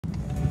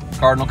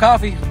Cardinal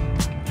coffee.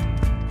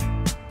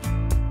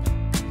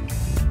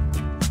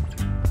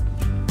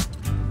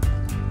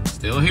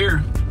 Still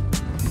here.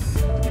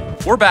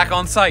 We're back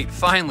on site,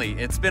 finally.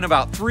 It's been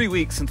about 3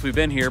 weeks since we've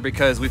been here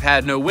because we've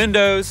had no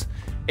windows,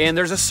 and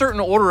there's a certain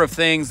order of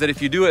things that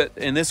if you do it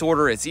in this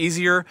order, it's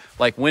easier,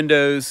 like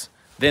windows,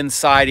 then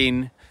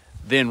siding,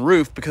 then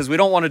roof, because we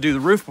don't want to do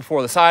the roof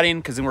before the siding,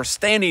 because then we're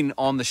standing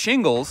on the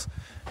shingles,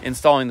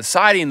 installing the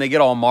siding, they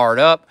get all marred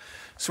up.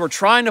 So we're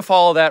trying to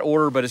follow that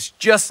order, but it's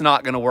just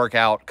not gonna work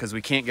out because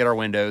we can't get our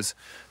windows.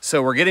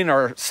 So we're getting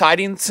our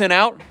siding sent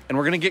out, and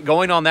we're gonna get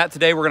going on that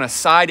today. We're gonna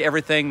side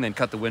everything, then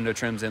cut the window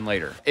trims in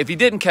later. If you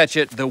didn't catch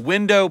it, the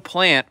window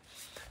plant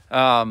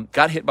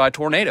got hit by a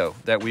tornado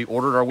that we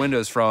ordered our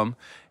windows from,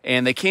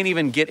 and they can't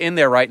even get in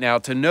there right now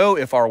to know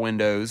if our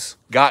windows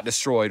got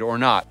destroyed or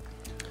not.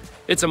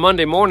 It's a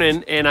Monday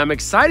morning, and I'm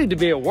excited to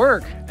be at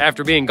work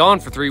after being gone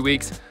for 3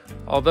 weeks,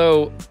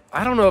 although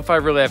I don't know if I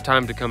really have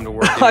time to come to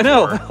work anymore. I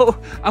know.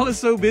 I was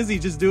so busy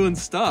just doing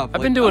stuff.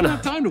 I don't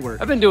have time to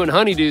work. I've been doing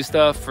honeydew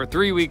stuff for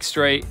 3 weeks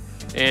straight,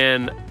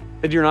 and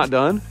You're not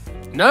done?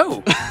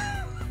 no.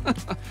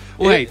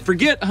 Well, hey,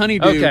 forget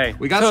honeydew. Okay,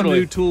 we got totally. some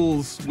new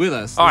tools with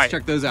us. All Let's right,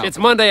 check those out. It's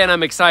Monday, and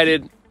I'm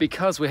excited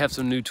because we have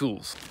some new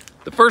tools.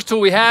 The first tool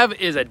we have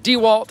is a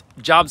DeWalt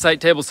job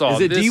site table saw.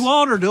 Is it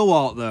DeWalt or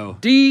DeWalt though?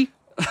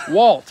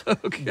 DeWalt.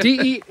 Okay.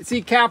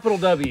 D-E-C capital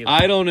W.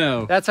 I don't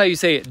know. That's how you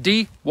say it,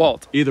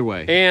 DeWalt. Either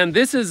way. And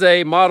this is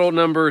a model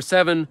number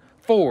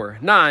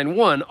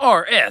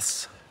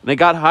 7491RS. They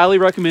got highly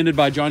recommended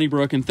by Johnny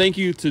Brook, and thank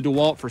you to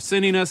DeWalt for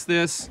sending us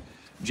this.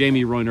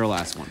 Jamie ruined our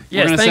last one.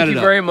 Yes, We're gonna thank set you it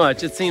up. very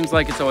much. It seems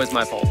like it's always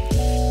my fault.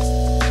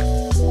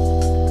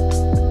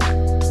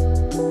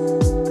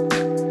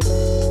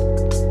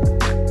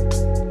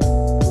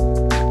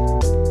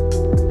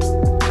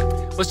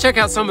 Let's check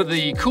out some of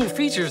the cool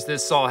features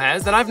this saw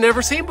has that I've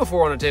never seen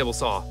before on a table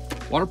saw.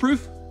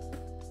 Waterproof?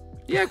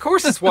 Yeah, of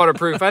course it's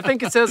waterproof. I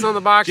think it says on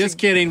the box Just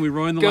kidding. We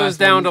ruined the it goes last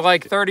down one. to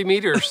like 30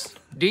 meters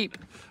deep.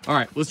 All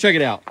right, let's check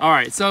it out. All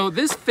right, so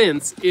this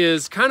fence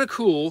is kind of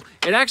cool.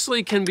 It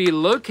actually can be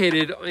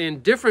located in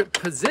different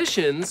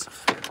positions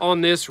on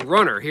this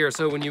runner here.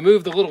 So when you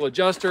move the little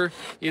adjuster,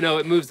 you know,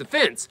 it moves the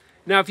fence.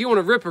 Now, if you want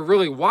to rip a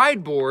really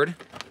wide board,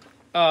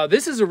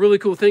 this is a really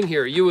cool thing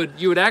here. You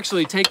would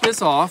actually take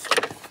this off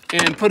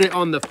and put it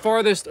on the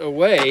farthest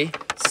away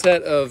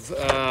set of,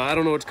 I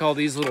don't know what to call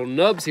these little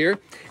nubs here.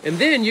 And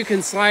then you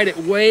can slide it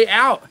way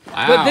out.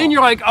 Wow. But then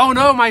you're like, oh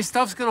no, my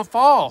stuff's gonna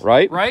fall.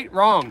 Right? Right?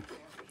 Wrong.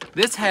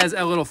 This has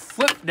a little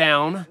flip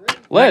down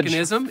Ledge.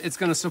 mechanism. It's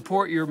gonna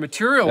support your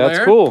material That's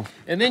there. cool.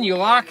 And then you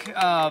lock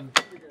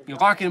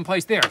it in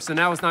place there. So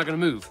now it's not gonna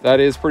move.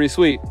 That is pretty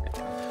sweet.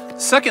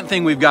 Second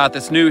thing we've got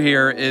that's new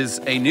here is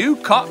a new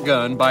caulk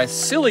gun by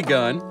Silly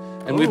Gun.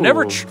 And we've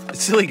never,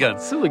 Silly Gun.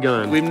 Silly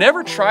gun. We've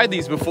never tried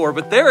these before,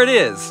 but there it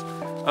is.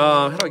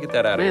 How do I get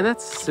that out of Man, here?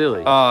 that's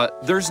silly.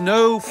 There's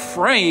no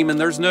frame and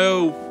there's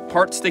no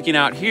part sticking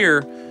out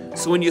here.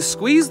 So when you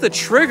squeeze the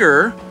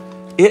trigger,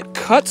 it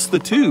cuts the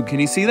tube. Can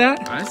you see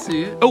that? I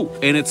see it. Oh,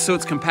 and it's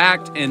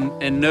compact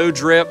and no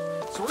drip.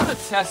 So we're gonna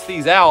test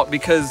these out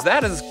because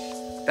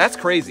that's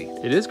crazy.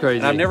 It is crazy.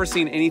 And I've never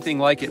seen anything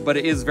like it, but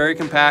it is very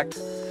compact.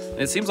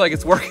 And it seems like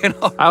it's working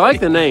already. I like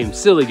the name,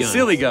 Silly Gun.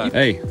 Silly Gun.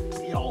 Hey,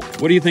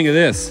 what do you think of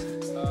this?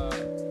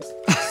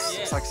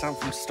 It's like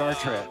something from Star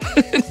Trek.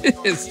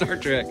 It's Star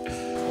Trek.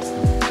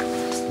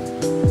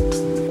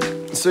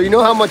 So you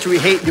know how much we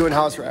hate doing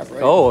house wrap,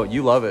 right? Oh,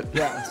 you love it.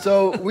 Yeah.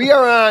 So we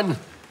are on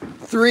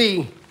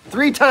three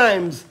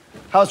times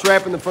house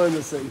wrapping the front of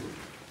this thing.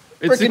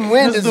 Freaking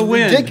wind is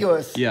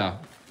ridiculous. Yeah.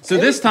 So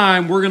this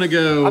time we're gonna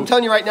go. I'm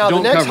telling you right now,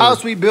 the next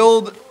house we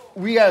build,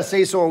 we gotta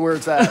say so on where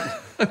it's at.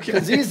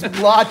 Because these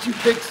lots you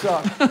pick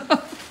suck.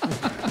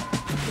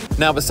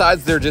 Now,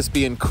 besides there just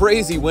being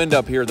crazy wind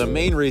up here, the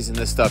main reason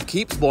this stuff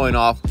keeps blowing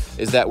off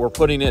is that we're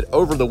putting it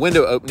over the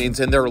window openings,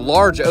 and they're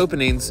large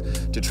openings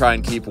to try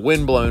and keep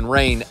wind-blown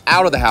rain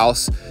out of the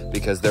house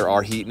because there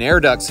are heat and air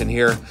ducts in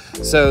here.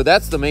 So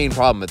that's the main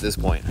problem at this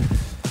point.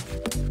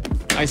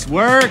 Nice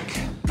work.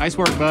 Nice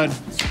work, bud.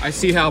 I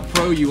see how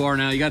pro you are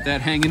now. You got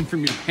that hanging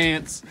from your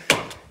pants.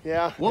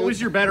 Yeah. What was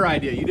your better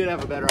idea? You did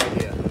have a better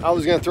idea. I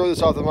was gonna throw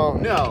this off the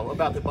mountain. No,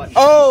 about the button.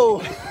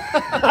 Oh,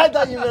 I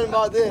thought you meant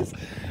about this.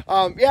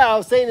 Yeah, I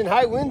was saying in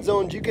high wind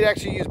zones, you could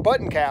actually use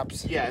button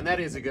caps. Yeah, and that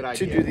is a good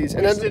idea. To do these.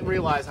 And I just didn't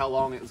realize how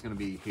long it was going to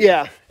be.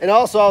 Yeah, and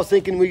also I was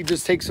thinking we could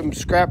just take some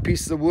scrap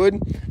pieces of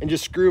wood and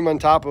just screw them on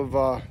top of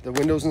the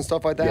windows and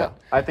stuff like that. Yeah,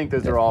 I think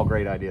those are all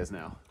great ideas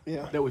now.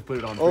 Yeah. That we put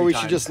it on. Or we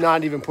should just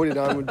not even put it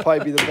on. Would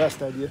probably be the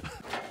best idea.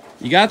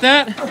 You got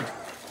that?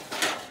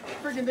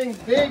 Freaking thing's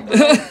big,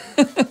 bro.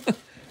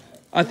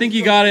 I think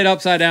you got it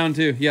upside down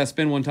too. Yeah,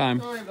 spin one time.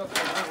 Sorry about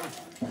that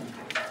one.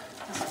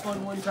 This is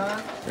fun one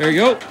time. There you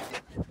go.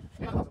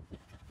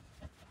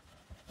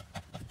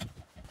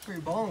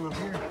 Pretty balling up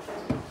here.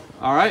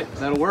 All right,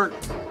 that'll work.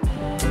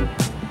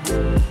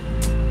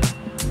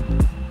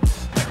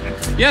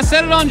 Yeah,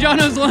 set it on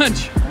Jono's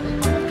lunch.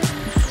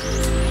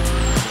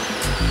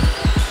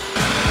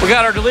 We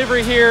got our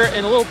delivery here,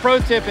 and a little pro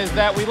tip is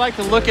that we like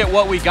to look at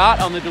what we got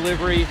on the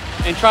delivery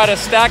and try to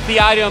stack the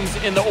items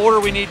in the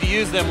order we need to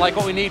use them, like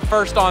what we need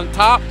first on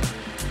top.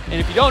 And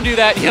if you don't do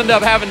that, you end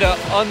up having to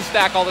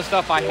unstack all the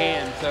stuff by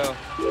hand. So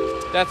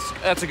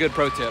that's a good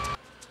pro tip.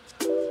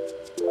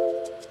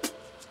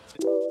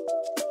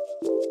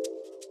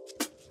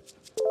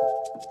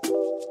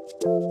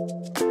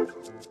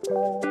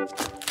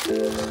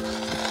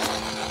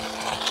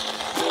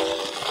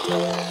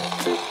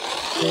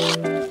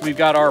 We've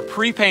got our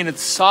pre-painted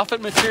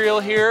Soffit material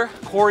here,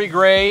 Quarry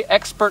Gray,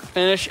 Expert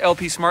Finish,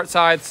 LP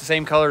Smartside. It's the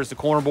same color as the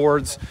corner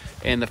boards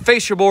and the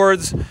fascia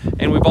boards.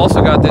 And we've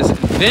also got this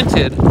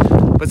vented,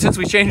 but since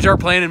we changed our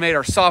plan and made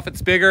our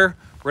soffits bigger,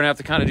 we're gonna have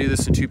to kind of do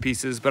this in 2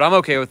 pieces, but I'm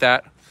okay with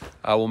that.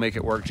 We'll make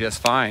it work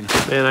just fine.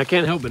 Man, I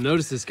can't help but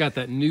notice it's got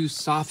that new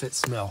Soffit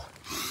smell.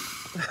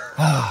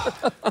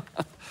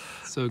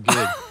 So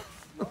good.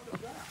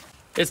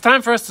 It's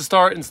time for us to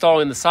start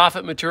installing the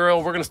Soffit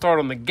material. We're gonna start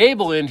on the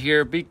gable end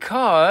here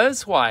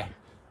because, why?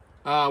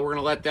 We're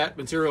gonna let that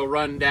material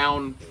run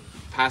down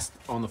past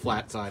on the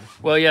flat side.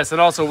 Well, yes,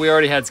 and also we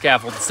already had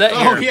scaffold set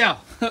here. Oh yeah,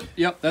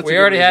 yep. That's we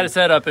already had it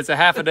set up. It's a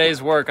half a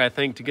day's work, I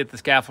think, to get the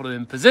scaffold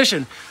in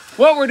position.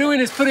 What we're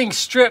doing is putting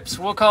strips,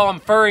 we'll call them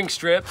furring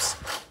strips,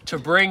 to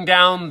bring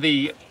down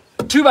the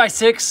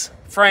 2x6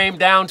 frame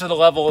down to the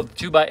level of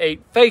 2x8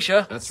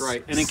 fascia. That's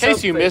right. And in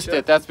case you missed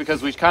it, that's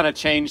because we kind of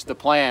changed the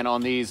plan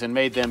on these and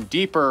made them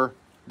deeper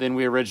than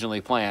we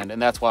originally planned,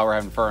 and that's why we're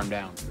having to fur them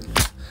down.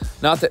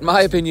 Not that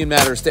my opinion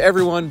matters to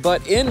everyone,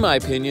 but in my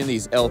opinion,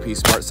 these LP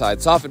Smartside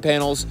soffit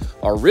panels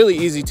are really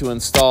easy to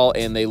install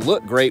and they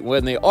look great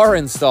when they are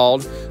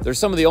installed. They're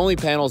some of the only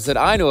panels that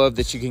I know of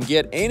that you can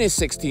get in a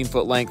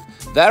 16-foot length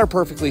that are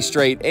perfectly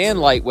straight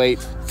and lightweight.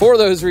 For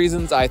those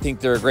reasons, I think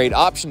they're a great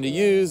option to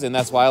use, and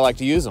that's why I like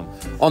to use them.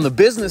 On the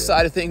business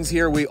side of things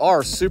here, we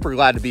are super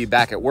glad to be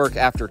back at work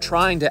after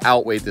trying to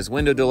outwait this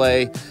window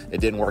delay. It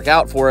didn't work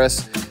out for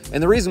us.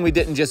 And the reason we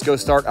didn't just go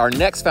start our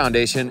next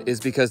foundation is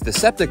because the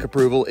septic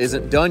approval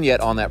isn't done yet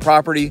on that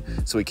property,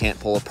 so we can't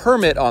pull a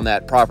permit on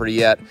that property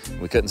yet.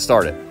 We couldn't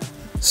start it.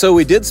 So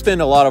we did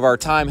spend a lot of our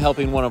time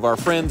helping one of our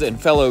friends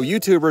and fellow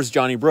YouTubers,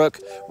 Johnny Brook,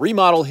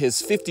 remodel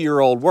his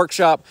 50-year-old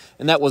workshop,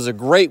 and that was a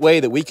great way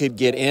that we could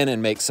get in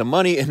and make some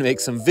money and make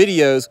some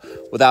videos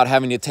without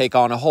having to take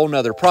on a whole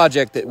nother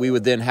project that we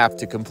would then have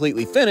to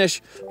completely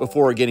finish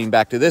before getting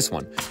back to this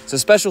one. So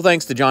special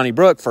thanks to Johnny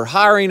Brook for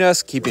hiring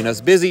us, keeping us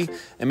busy,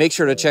 and make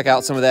sure to check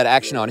out some of that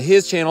action on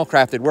his channel,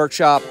 Crafted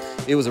Workshop.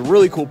 It was a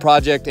really cool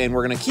project, and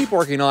we're gonna keep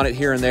working on it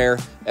here and there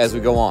as we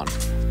go on.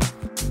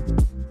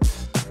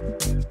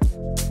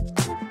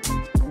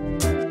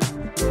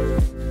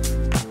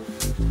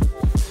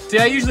 See,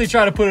 I usually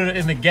try to put it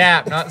in the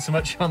gap, not so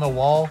much on the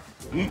wall.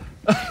 Now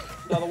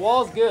the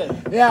wall's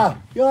good. Yeah,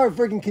 you are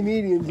freaking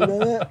comedians, you know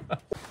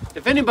that?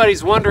 If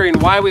anybody's wondering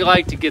why we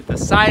like to get the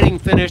siding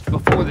finished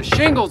before the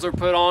shingles are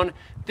put on,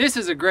 this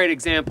is a great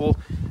example.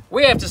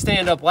 We have to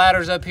stand up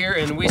ladders up here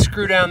and we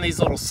screw down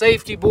these little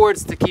safety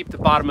boards to keep the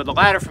bottom of the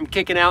ladder from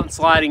kicking out and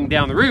sliding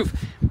down the roof.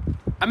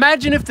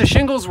 Imagine if the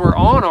shingles were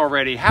on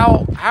already.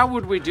 How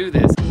would we do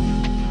this?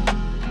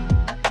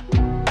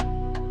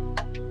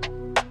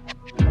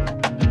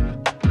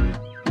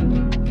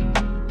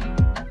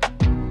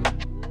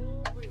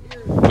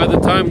 By the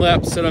time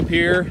lapse set up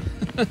here,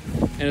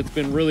 and it's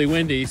been really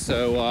windy,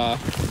 so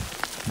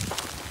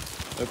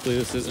hopefully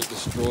this isn't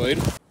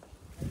destroyed.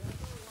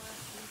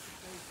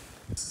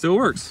 Still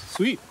works,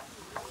 sweet.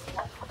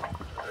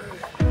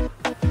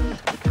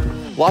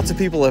 Lots of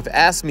people have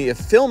asked me if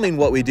filming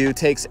what we do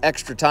takes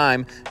extra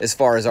time as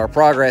far as our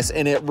progress,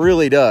 and it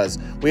really does.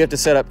 We have to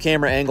set up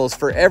camera angles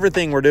for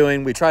everything we're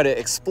doing. We try to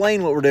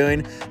explain what we're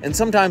doing, and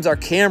sometimes our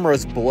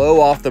cameras blow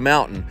off the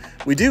mountain.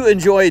 We do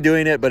enjoy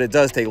doing it, but it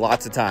does take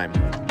lots of time.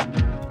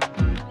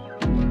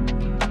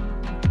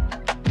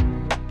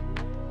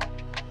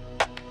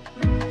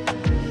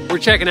 We're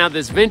checking out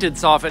this vented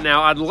soffit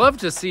now. I'd love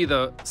to see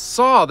the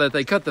saw that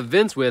they cut the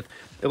vents with.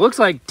 It looks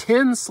like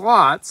 10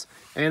 slots,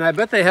 and I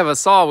bet they have a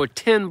saw with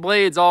 10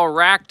 blades all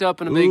racked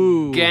up in a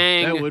big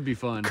gang. That would be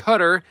fun.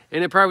 Cutter,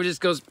 and it probably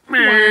just goes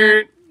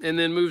and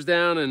then moves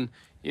down and,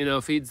 you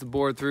know, feeds the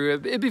board through.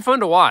 It'd be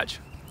fun to watch.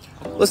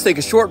 Let's take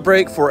a short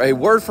break for a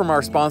word from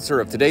our sponsor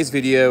of today's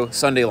video,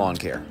 Sunday Lawn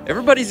Care.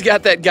 Everybody's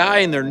got that guy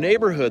in their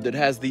neighborhood that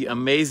has the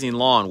amazing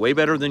lawn, way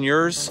better than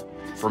yours.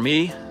 For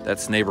me,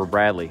 that's neighbor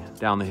Bradley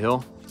down the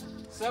hill.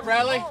 What's up,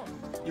 Bradley?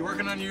 You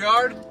working on your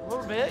yard? A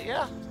little bit,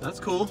 yeah. That's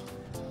cool.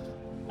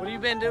 What have you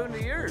been doing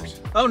to yours?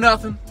 Oh,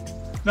 nothing.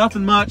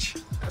 Nothing much.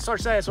 I started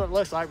to say that's what it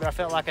looks like, but I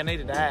felt like I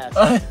needed to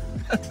ask.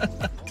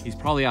 He's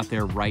probably out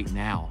there right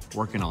now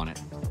working on it.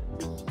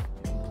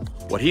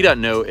 What he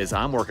doesn't know is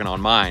I'm working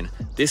on mine.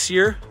 This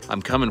year,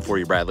 I'm coming for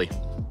you, Bradley.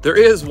 There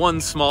is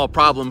one small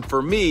problem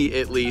for me,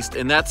 at least,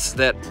 and that's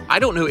that I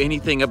don't know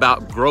anything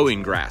about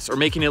growing grass or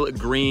making it look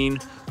green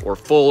or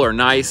full or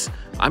nice.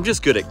 I'm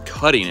just good at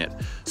cutting it.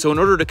 So in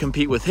order to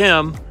compete with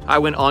him, I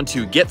went on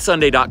to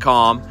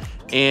getsunday.com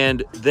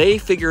and they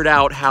figured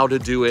out how to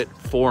do it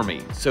for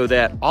me so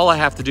that all I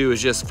have to do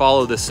is just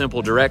follow the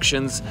simple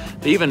directions.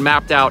 They even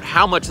mapped out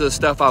how much of the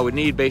stuff I would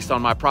need based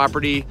on my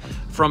property.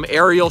 From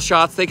aerial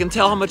shots, they can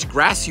tell how much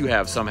grass you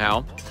have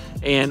somehow.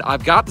 And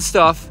I've got the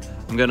stuff.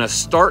 I'm gonna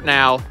start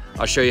now.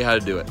 I'll show you how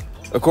to do it.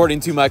 According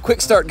to my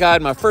quick start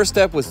guide, my first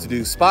step was to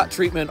do spot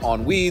treatment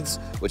on weeds,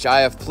 which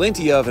I have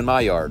plenty of in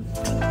my yard.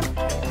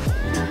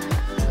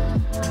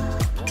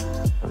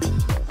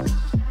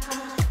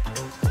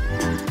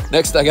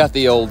 Next, I got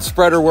the old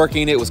spreader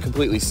working. It was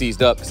completely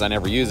seized up because I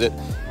never use it.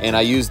 And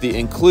I used the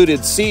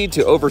included seed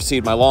to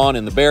overseed my lawn.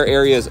 In the bare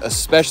areas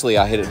especially,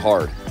 I hit it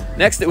hard.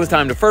 Next, it was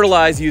time to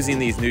fertilize using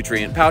these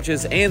nutrient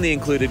pouches and the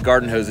included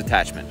garden hose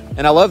attachment.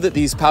 And I love that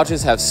these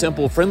pouches have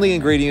simple, friendly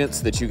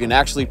ingredients that you can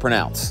actually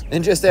pronounce.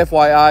 And just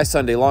FYI,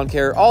 Sunday Lawn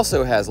Care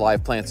also has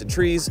live plants and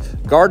trees,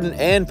 garden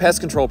and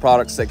pest control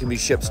products that can be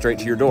shipped straight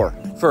to your door.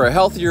 For a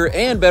healthier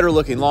and better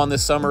looking lawn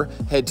this summer,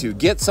 head to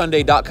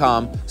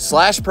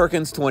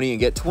getsunday.com/Perkins20 and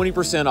get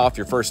 20% off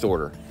your first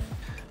order.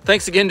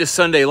 Thanks again to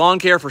Sunday Lawn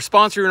Care for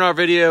sponsoring our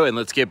video, and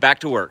let's get back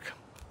to work.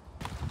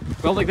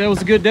 Felt like that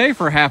was a good day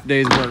for a half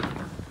day's work.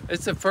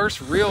 It's the first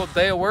real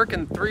day of work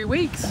in 3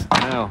 weeks.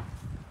 I know.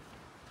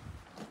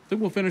 I think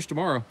we'll finish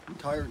tomorrow. I'm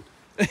tired.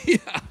 Yeah,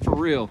 for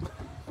real.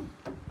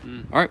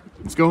 All right,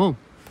 let's go home.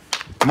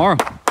 Tomorrow.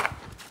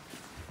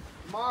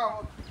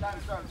 Tomorrow, time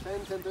to start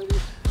 10:30.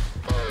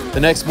 The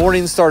next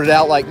morning started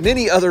out like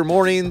many other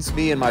mornings,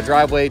 me in my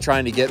driveway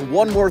trying to get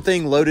one more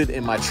thing loaded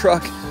in my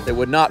truck that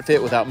would not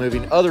fit without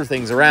moving other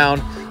things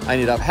around. I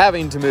ended up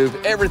having to move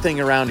everything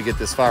around to get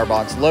this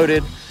firebox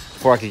loaded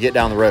before I could get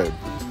down the road.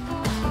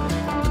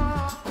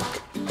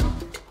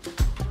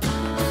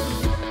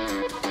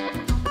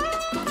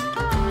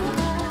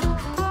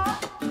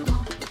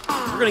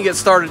 We're gonna get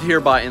started here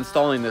by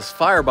installing this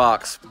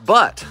firebox,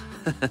 but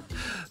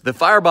the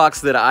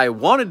firebox that I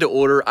wanted to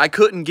order, I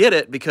couldn't get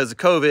it because of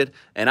COVID,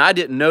 and I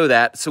didn't know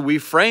that. So we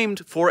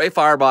framed for a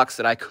firebox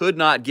that I could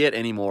not get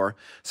anymore.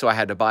 So I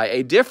had to buy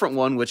a different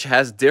one, which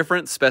has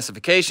different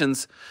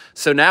specifications.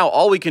 So now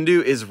all we can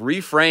do is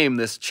reframe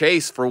this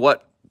chase for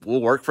what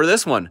will work for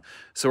this one.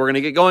 So we're gonna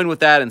get going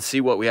with that and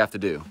see what we have to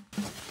do.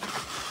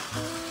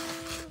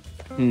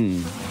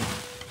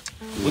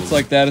 Looks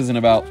like that is in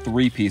about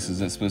 3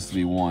 pieces. It's supposed to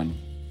be 1.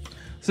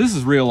 So this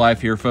is real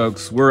life here,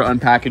 folks. We're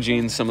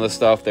unpackaging some of the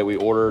stuff that we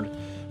ordered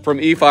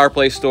from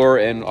E-Fireplace store,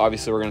 and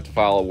obviously we're gonna have to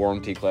file a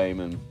warranty claim,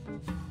 and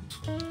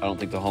I don't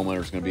think the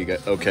homeowner's gonna be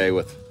okay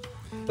with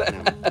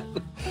that.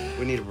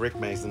 We need a brick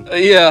mason.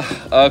 Yeah,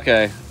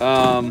 okay.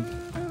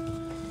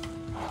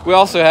 We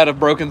also had a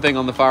broken thing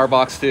on the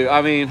firebox too.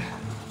 I mean,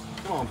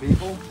 Come on,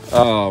 people.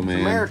 oh man.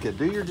 America,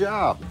 do your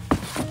job.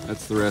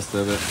 That's the rest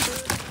of it.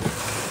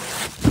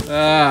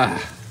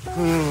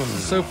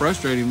 So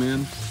frustrating,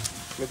 man.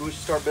 Maybe we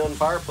should start building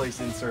fireplace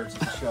inserts in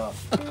the shop.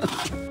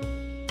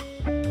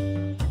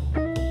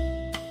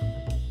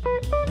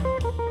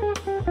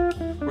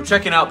 We're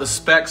checking out the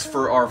specs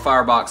for our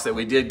firebox that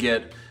we did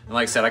get. And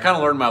like I said, I kind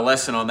of learned my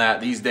lesson on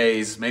that these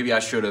days. Maybe I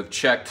should have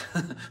checked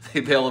the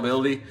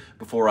availability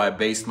before I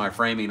based my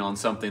framing on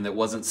something that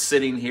wasn't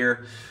sitting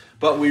here.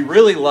 But we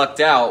really lucked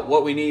out.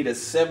 What we need is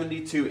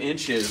 72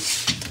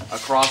 inches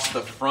across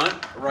the front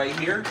right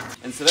here.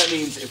 And so that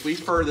means if we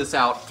fur this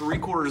out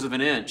 3/4 of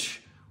an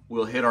inch,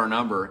 we'll hit our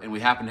number. And we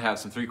happen to have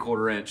some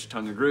 3/4 inch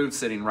tongue and groove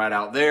sitting right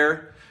out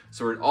there.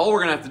 So all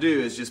we're gonna have to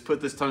do is just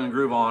put this tongue and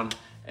groove on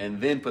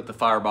and then put the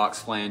firebox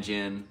flange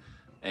in,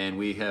 and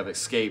we have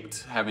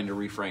escaped having to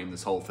reframe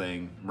this whole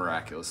thing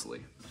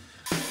miraculously.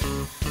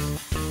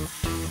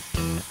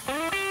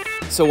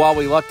 So while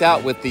we lucked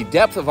out with the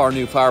depth of our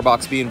new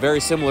firebox being very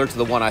similar to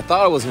the one I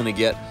thought I was gonna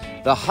get,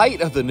 the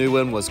height of the new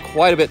one was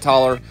quite a bit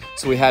taller,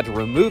 so we had to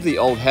remove the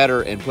old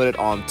header and put it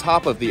on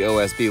top of the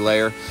OSB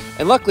layer.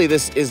 And luckily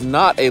this is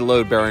not a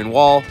load-bearing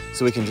wall,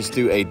 so we can just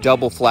do a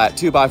double flat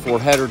 2x4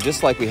 header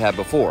just like we had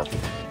before.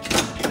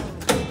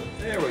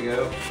 There we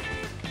go.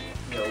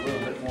 Got a little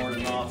bit more to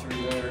gnaw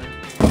through there.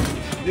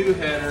 New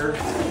header.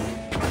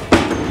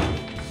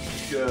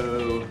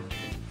 Go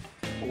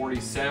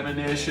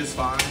 47-ish is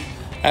fine.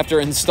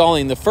 After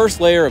installing the first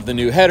layer of the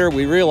new header,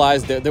 we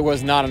realized that there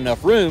was not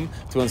enough room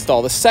to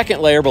install the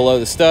second layer below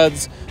the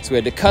studs, so we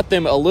had to cut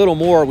them a little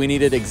more. We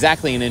needed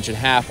exactly 1.5 inches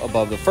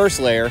above the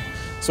first layer.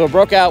 So I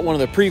broke out one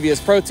of the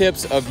previous pro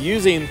tips of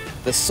using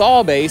the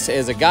saw base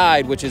as a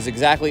guide, which is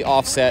exactly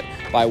offset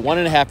by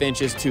 1.5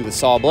 inches to the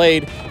saw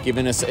blade,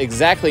 giving us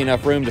exactly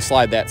enough room to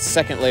slide that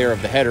second layer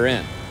of the header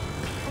in.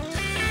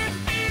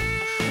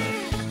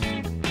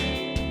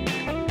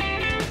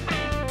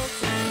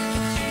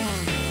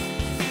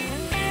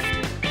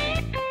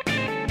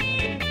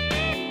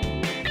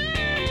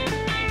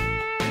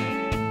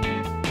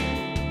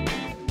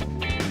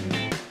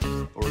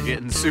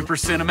 Getting super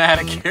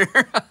cinematic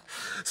here.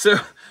 So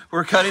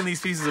we're cutting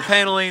these pieces of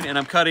paneling, and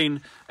I'm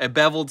cutting a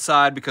beveled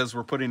side because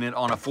we're putting it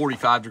on a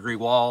 45-degree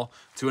wall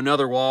to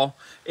another wall.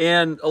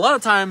 And a lot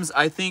of times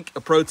I think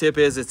a pro tip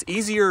is it's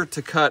easier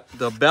to cut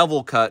the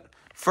bevel cut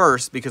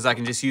first because I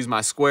can just use my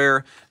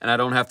square and I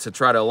don't have to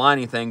try to align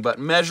anything, but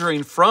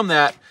measuring from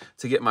that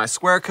to get my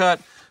square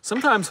cut.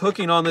 Sometimes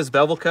hooking on this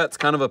bevel cut's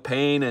kind of a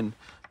pain and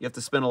you have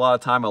to spend a lot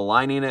of time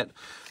aligning it.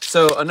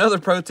 So another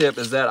pro tip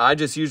is that I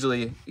just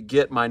usually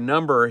get my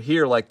number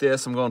here like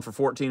this. I'm going for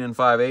 14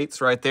 5/8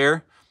 right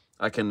there.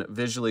 I can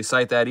visually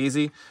sight that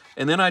easy.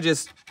 And then I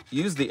just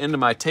use the end of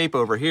my tape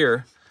over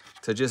here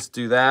to just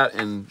do that,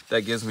 and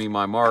that gives me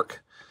my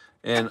mark.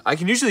 And I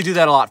can usually do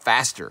that a lot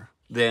faster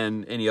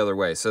than any other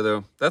way.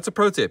 So that's a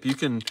pro tip. You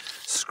can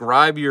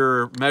scribe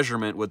your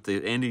measurement with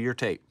the end of your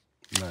tape.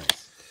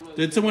 Nice.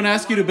 Did someone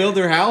ask you to build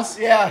their house?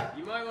 Yeah.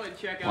 You might want to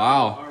check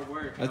out our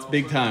work. That's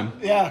big time.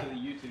 Yeah.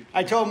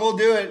 I told him we'll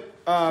do it.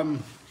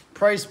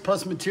 Price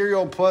plus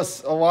material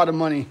plus a lot of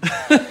money.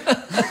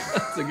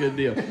 That's a good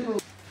deal.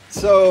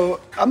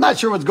 So I'm not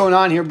sure what's going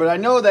on here, but I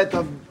know that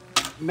the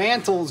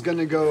mantle's going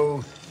to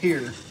go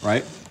here.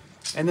 Right?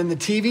 And then the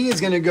TV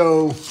is going to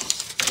go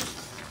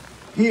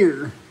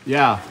here.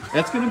 Yeah,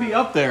 that's going to be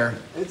up there.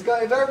 It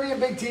better be a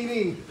big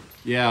TV.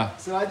 Yeah.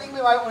 So I think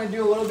we might want to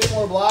do a little bit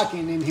more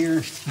blocking in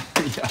here.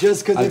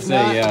 Just because if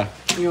not,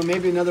 you know,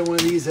 maybe another one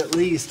of these at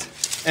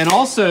least. And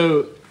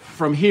also,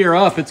 from here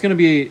up, it's going to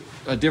be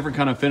a different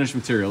kind of finish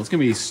material. It's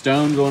going to be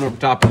stone going over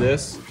top of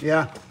this.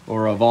 Yeah.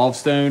 Or a evolved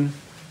stone.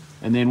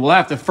 And then we'll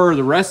have to fur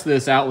the rest of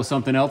this out with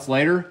something else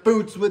later.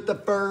 Boots with the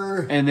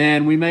fur. And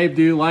then we may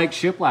do like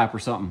shiplap or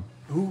something.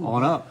 Ooh.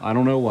 On up. I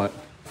don't know what.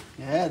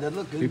 Yeah, that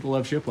look good. People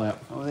love shiplap.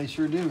 Oh, they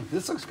sure do.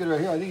 This looks good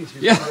right here. I think it's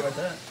yeah. Good like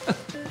that.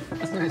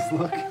 That's a nice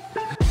look.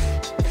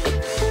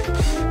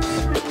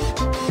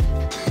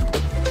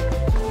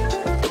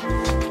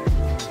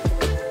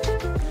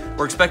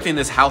 We're expecting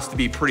this house to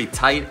be pretty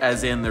tight,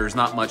 as in there's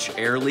not much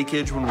air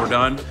leakage when we're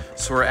done.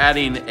 So we're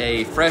adding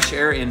a fresh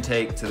air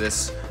intake to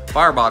this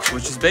firebox,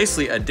 which is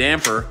basically a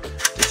damper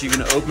that you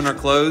can open or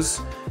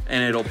close,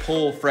 and it'll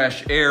pull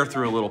fresh air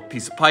through a little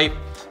piece of pipe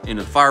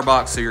into the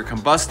firebox, so you're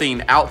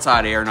combusting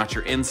outside air, not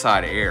your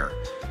inside air.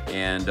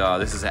 And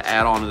this is an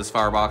add-on to this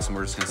firebox, and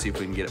we're just gonna see if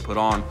we can get it put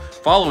on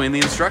following the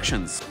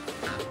instructions.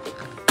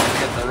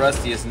 Get the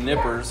rustiest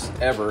nippers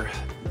ever.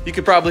 You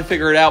could probably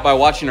figure it out by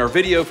watching our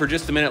video for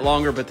just a minute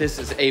longer, but this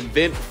is a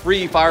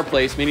vent-free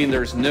fireplace, meaning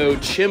there's no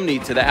chimney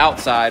to the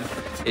outside.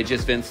 It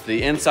just vents to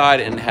the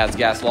inside and has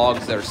gas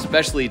logs that are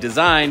specially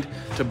designed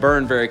to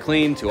burn very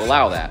clean to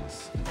allow that.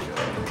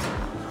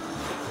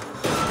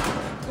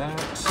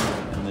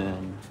 And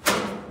then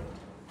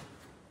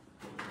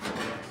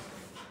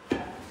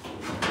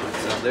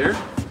that's up there.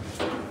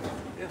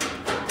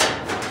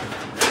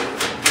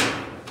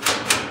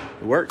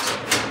 It works.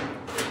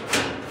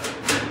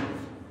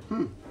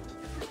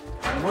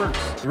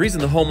 The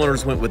reason the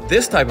homeowners went with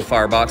this type of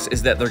firebox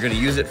is that they're going to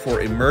use it for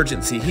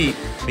emergency heat,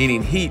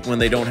 meaning heat when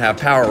they don't have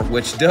power,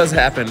 which does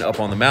happen up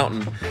on the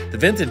mountain. The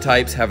vented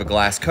types have a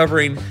glass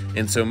covering,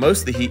 and so most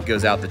of the heat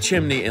goes out the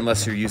chimney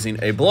unless you're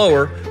using a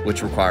blower,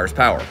 which requires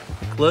power.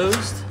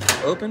 Closed,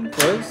 open,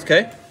 closed,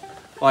 okay.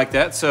 Like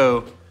that,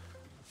 so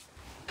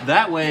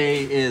that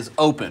way is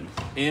open.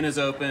 In is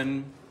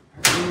open,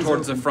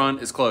 towards the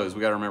front is closed.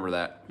 We got to remember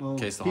that in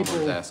case the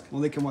homeowners ask.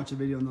 Well, they can watch the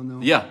video and they'll know.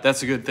 Yeah,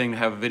 that's a good thing to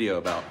have a video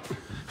about.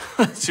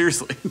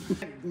 Seriously.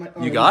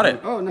 You got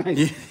it. Oh,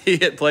 nice. He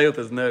hit play with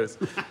his nose.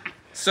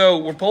 So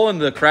we're pulling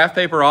the craft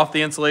paper off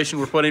the insulation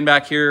we're putting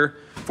back here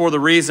for the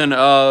reason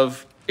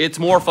of it's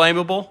more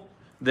flammable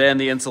than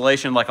the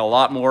insulation, like a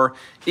lot more.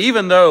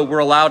 Even though we're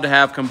allowed to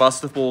have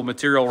combustible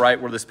material right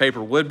where this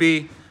paper would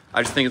be,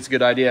 I just think it's a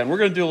good idea. And we're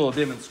going to do a little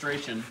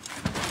demonstration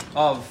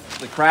of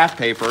the craft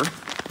paper,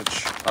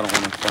 which I don't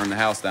want to burn the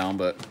house down,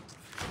 but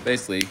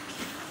basically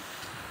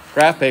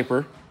craft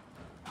paper,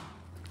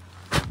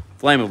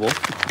 flammable.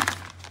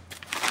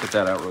 Put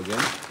that out real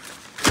good.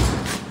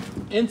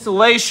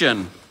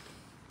 Insulation,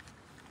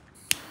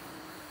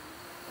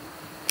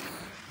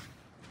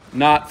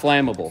 not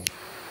flammable.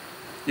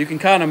 You can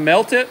kind of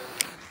melt it,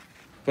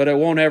 but it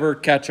won't ever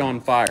catch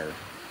on fire.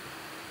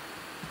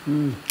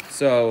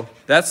 So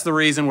that's the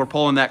reason we're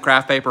pulling that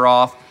craft paper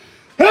off.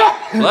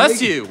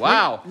 Bless you,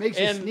 wow. Makes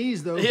you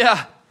sneeze though.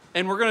 Yeah,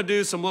 and we're gonna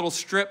do some little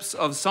strips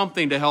of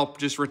something to help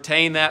just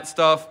retain that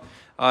stuff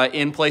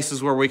in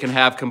places where we can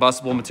have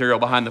combustible material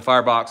behind the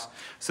firebox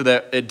so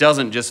that it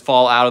doesn't just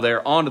fall out of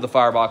there onto the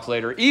firebox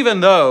later,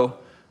 even though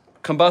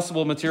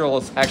combustible material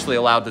is actually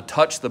allowed to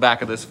touch the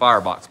back of this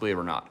firebox, believe it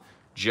or not,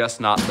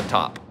 just not the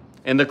top.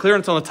 And the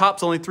clearance on the top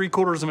is only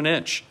 3/4 of an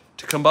inch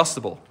to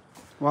combustible.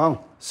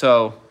 Wow.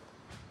 So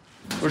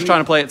we're just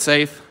trying to play it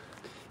safe.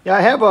 Yeah,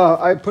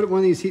 I put one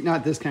of these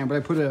not this kind, but I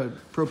put a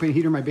propane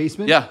heater in my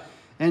basement. Yeah.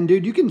 And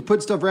dude, you can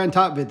put stuff right on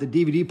top of it, the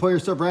DVD player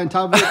stuff right on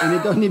top of it, and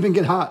it doesn't even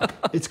get hot.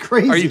 It's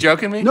crazy. Are you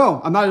joking me? No,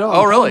 I'm not at all.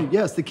 Oh, really?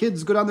 Yes, the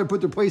kids go down there,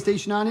 put their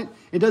PlayStation on it.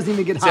 It doesn't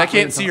even get hot. See, I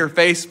can't see your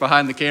face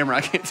behind the camera.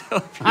 I can't tell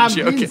if you're I'm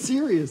joking. being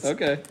serious.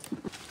 Okay.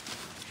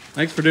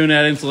 Thanks for doing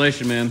that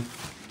insulation, man.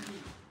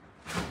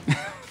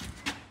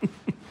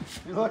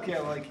 You're lucky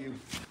I like you.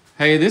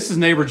 Hey, this is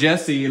neighbor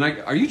Jesse, and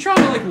are you trying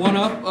to like one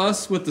up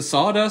us with the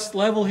sawdust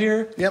level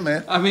here? Yeah,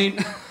 man. I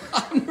mean,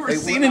 I've never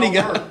seen any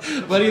guy,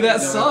 buddy,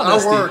 that's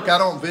sawdust. I work. I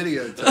don't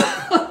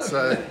videotape.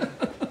 So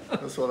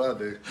That's what I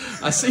do.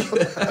 I see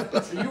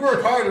that. So you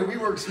work harder, we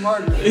work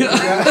smarter.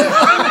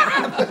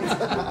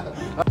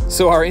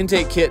 So our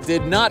intake kit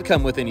did not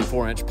come with any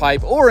 4-inch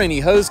pipe or any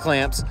hose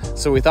clamps,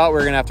 so we thought we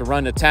were gonna have to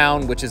run to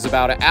town, which is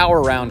about an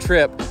hour round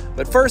trip.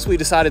 But first we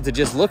decided to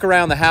just look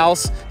around the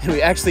house, and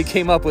we actually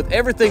came up with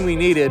everything we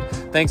needed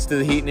thanks to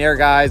the heat and air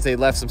guys. They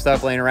left some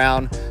stuff laying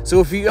around.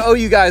 So if you owe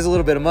you guys a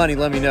little bit of money,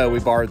 let me know. We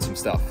borrowed some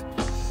stuff.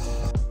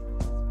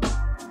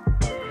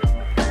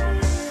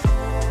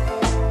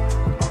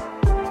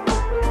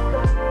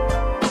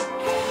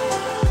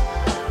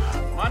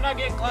 I'm not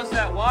getting close to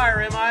that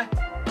wire, am I?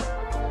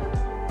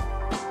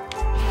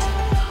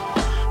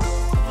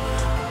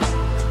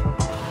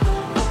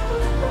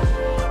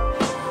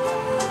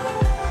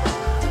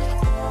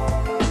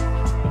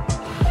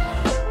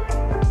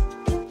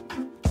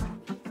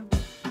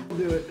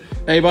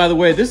 Hey, by the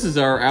way, this is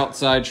our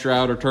outside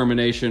shroud or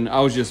termination. I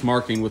was just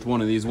marking with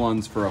one of these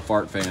ones for a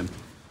fart fan.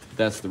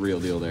 That's the real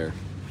deal there.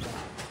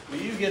 Will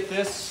you get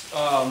this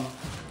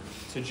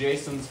to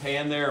Jason's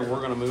hand there, and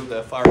we're gonna move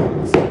the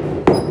firebox. He's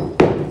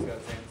got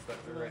his hand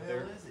stuck there right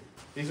there.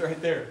 He's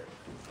right there.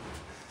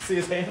 See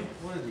his hand?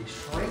 What did he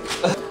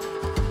shrink?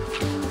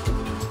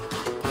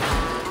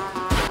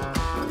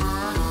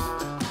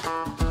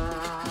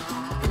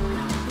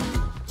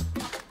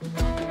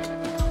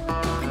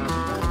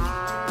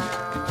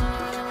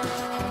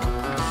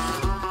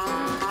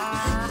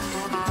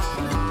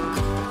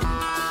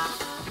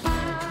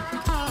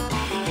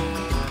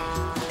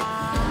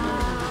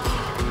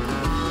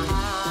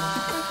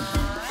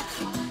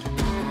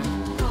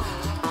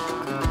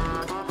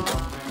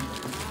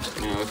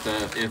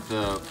 If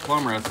the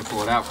plumber has to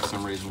pull it out for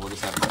some reason, we'll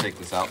just have to take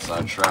this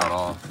outside shroud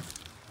off,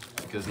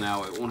 because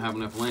now it won't have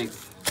enough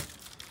length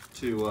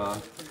to,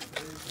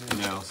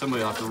 you know,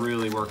 somebody will have to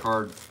really work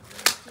hard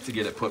to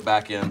get it put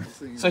back in.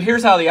 So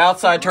here's how the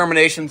outside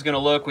termination is going to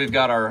look. We've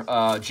got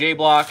our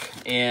J-block,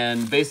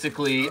 and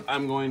basically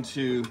I'm going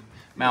to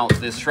mount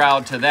this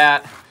shroud to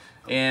that.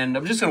 And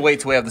I'm just going to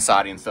wait till we have the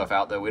siding and stuff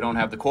out, though. We don't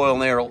have the coil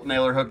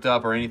nailer hooked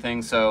up or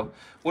anything, so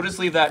we'll just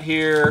leave that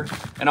here.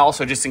 And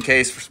also, just in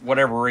case, for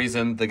whatever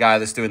reason, the guy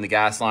that's doing the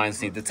gas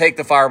lines need to take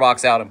the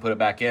firebox out and put it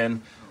back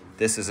in.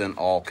 This isn't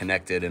all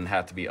connected and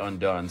have to be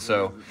undone.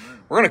 So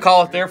we're going to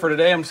call it there for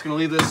today. I'm just going to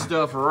leave this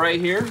stuff right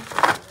here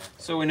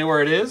so we know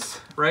where it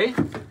is, right?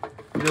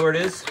 You know where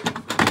it is?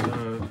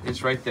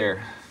 It's right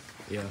there.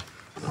 Yeah.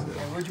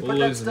 Where'd you put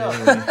that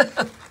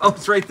stuff? Oh,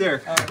 it's right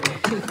there.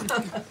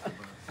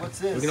 What's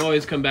this? We can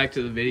always come back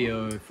to the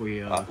video if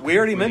we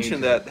already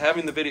mentioned that,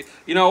 having the video.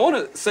 You know, I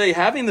want to say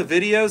having the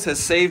videos has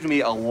saved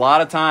me a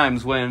lot of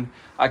times when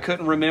I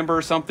couldn't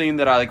remember something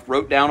that I like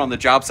wrote down on the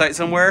job site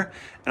somewhere.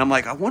 And I'm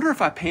like, I wonder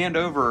if I panned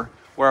over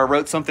where I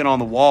wrote something on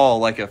the wall,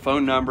 like a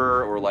phone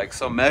number or like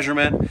some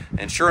measurement.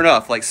 And sure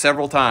enough, like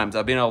several times,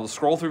 I've been able to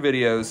scroll through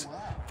videos,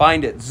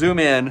 find it, zoom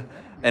in,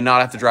 and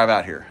not have to drive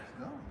out here.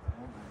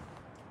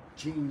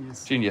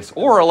 Genius. Genius.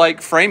 Or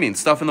like framing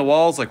stuff in the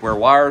walls, like where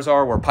wires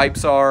are, where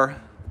pipes are.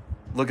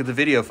 Look at the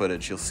video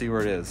footage. You'll see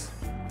where it is.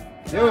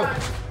 Dude,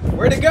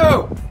 where'd it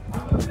go?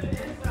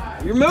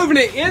 You're moving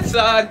it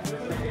inside.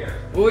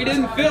 Well, we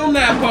didn't film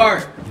that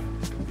part.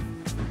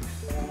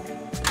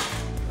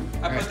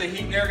 I put the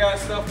heat and air guy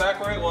stuff back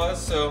where it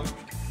was, so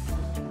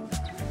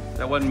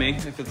that wasn't me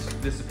if it's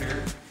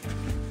disappeared.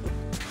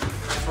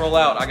 Let's roll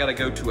out. I gotta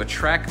go to a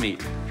track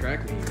meet.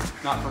 Track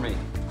meet? Not for me.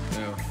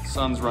 No.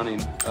 Son's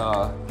running.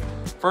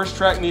 First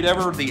track meet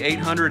ever, the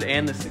 800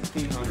 and the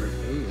 1600.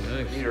 Ooh,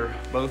 nice. Meter,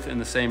 both in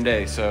the same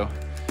day, so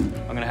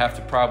I'm gonna have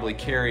to probably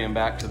carry him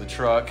back to the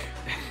truck.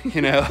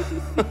 You know,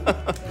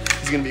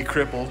 he's gonna be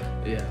crippled.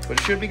 Yeah. But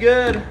it should be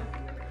good.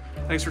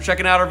 Thanks for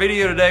checking out our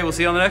video today. We'll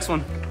see you on the next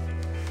one.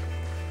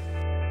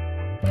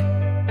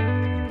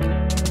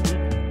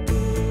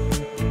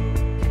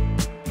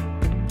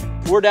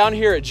 We're down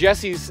here at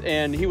Jesse's,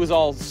 and he was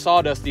all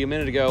sawdusty a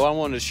minute ago. I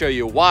wanted to show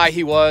you why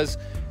he was.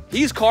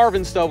 He's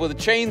carving stuff with a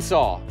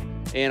chainsaw.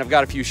 And I've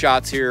got a few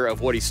shots here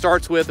of what he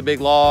starts with, a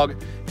big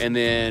log, and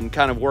then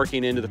kind of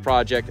working into the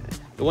project.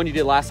 The one you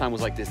did last time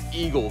was like this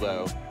eagle,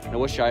 though. And I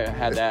wish I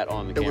had that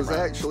on the camera. It was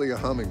actually a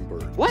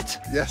hummingbird. What?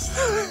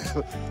 Yes.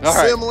 All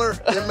right. Similar.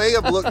 It may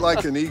have looked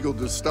like an eagle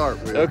to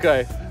start with.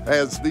 Okay.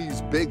 As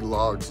these big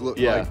logs look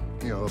like,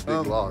 you know, a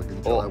big log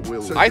until I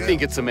wheel it I down.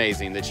 think it's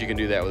amazing that you can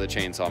do that with a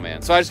chainsaw,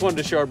 man. So I just wanted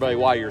to show everybody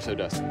why you're so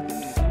dusty.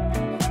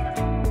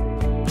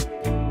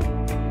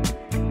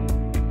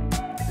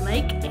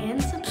 Like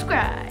and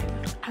subscribe.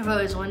 I've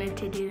always wanted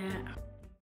to do that.